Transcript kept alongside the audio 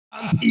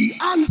And he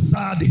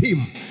answered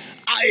him,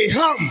 I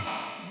am.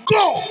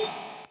 Go,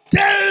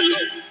 tell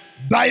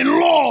thy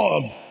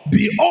Lord,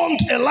 beyond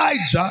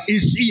Elijah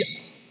is here.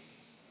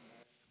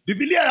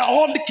 Biblia ya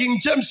Old King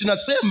James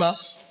inasema,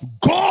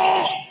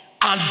 go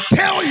and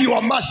tell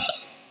your master,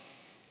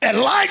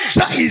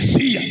 Elijah is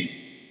here.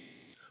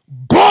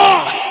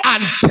 Go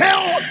and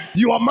tell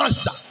your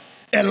master,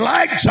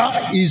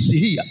 Elijah is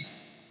here.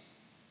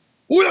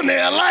 Huyo ni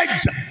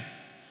Elijah.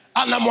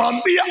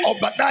 Anamwambia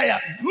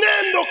Obadiah,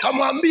 nendo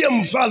kamwambie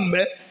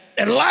mfalme,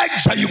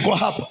 Elijah yuko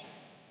hapa.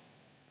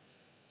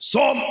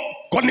 So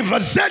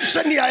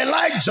conversation ya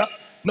Elijah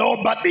na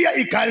Obadiah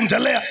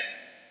ikaendelea.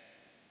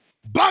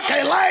 Baka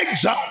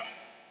Elijah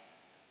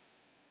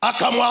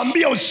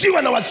akamwambia,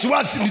 usiwe na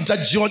wasiwasi,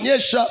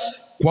 nitajionyesha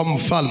kwa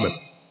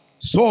mfalme.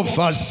 So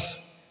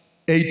verse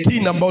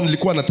 18 ambao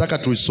nilikuwa nataka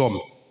tuisome.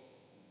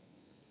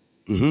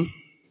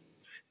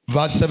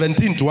 Verse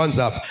 17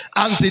 tuanze hapa.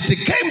 And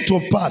it came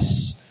to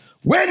pass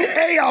when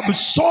Ahab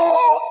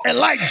saw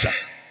Elijah.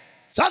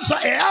 Sasa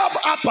Ahab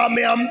hapa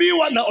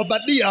ameambiwa na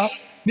Obadiah,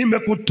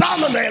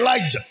 nimekutana na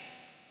Elijah.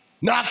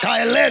 Na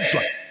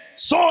akaelezwa.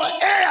 So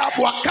Ahab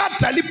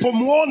wakati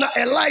alipomuona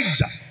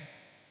Elijah,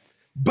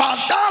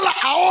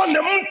 badala aone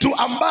mtu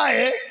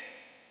ambaye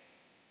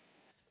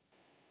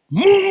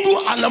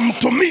Mungu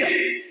anamtumia,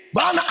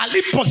 maana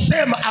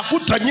aliposema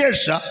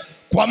akutanyesha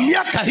kwa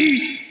miaka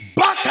hii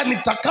mpaka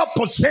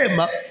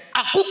nitakaposema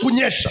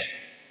akukunyesha.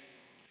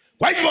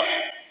 Kwa hivyo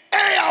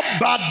Ahab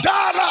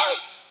badala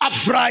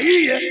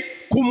afurahie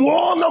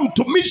kumuona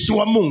mtumishi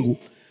wa Mungu,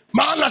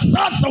 maana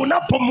sasa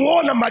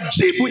unapomuona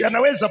majibu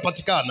yanaweza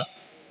patikana.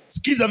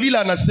 Sikiza vile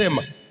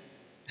anasema.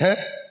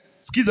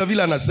 Sikiza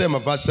vile anasema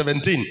verse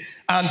 17.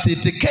 And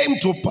it came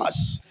to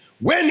pass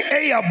when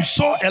Ahab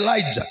saw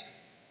Elijah,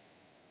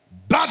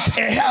 that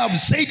Ahab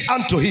said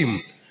unto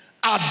him,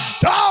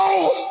 art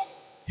thou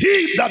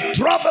he that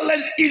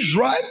travelleth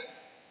Israel?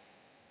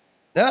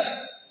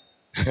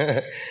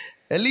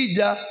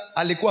 Elijah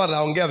alikuwa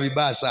anaongea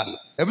vibaya sana.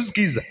 Hebu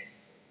sikiza.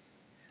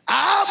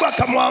 Ahab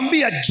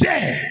akamwambia,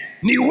 je,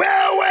 ni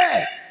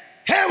wewe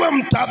hewe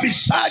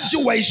mtabishaji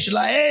wa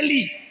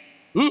Israeli?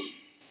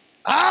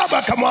 Ahab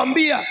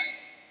akamwambia,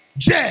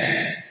 je,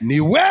 ni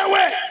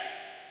wewe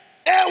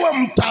ewe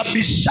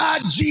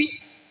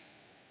mtabishaji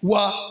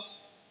wa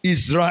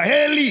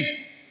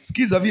Israeli?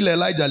 Sikiza vile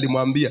Elijah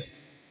alimwambia.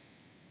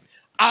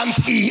 And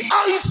he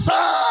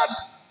answered,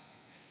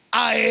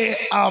 I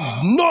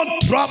have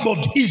not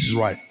troubled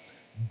Israel,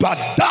 but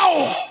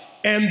thou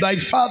and thy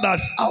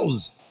father's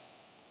house,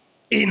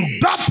 in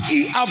that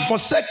ye have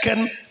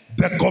forsaken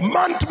the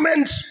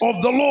commandments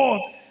of the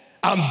Lord,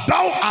 and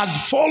thou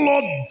hast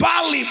followed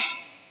Baalim.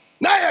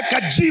 Naye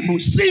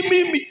akajibu, si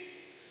mimi,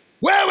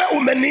 wewe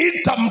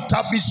umeniita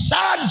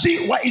mtabishaji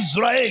wa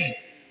Israeli.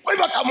 Kwa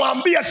hivyo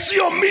akamwambia,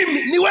 sio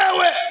mimi, ni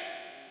wewe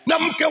na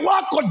mke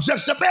wako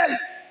Jezebel.